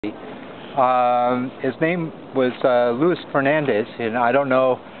His name was Luis Fernandez, and I don't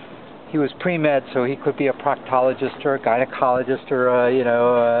know, he was pre-med, so he could be a proctologist or a gynecologist or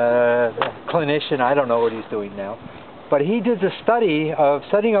a clinician. I don't know what he's doing now. But he did the study of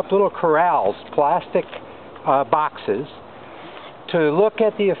setting up little corrals, plastic boxes, to look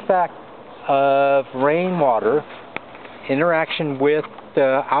at the effect of rainwater interaction with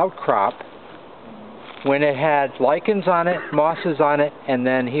the outcrop when it had lichens on it, mosses on it, and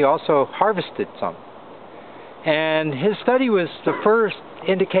then he also harvested some. And his study was the first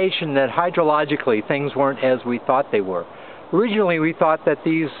indication that hydrologically things weren't as we thought they were. Originally we thought that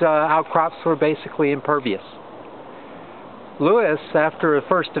these outcrops were basically impervious. Lewis, after the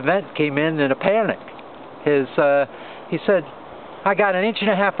first event, came in a panic. He said, I got 1.5 inches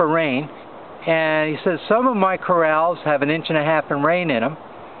of rain, and he says some of my corrals have 1.5 inches of rain in them,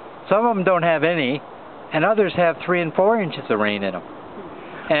 some of them don't have any, and others have 3 and 4 inches of rain in them.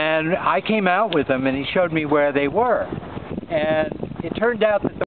 And I came out with them and he showed me where they were. And it turned out that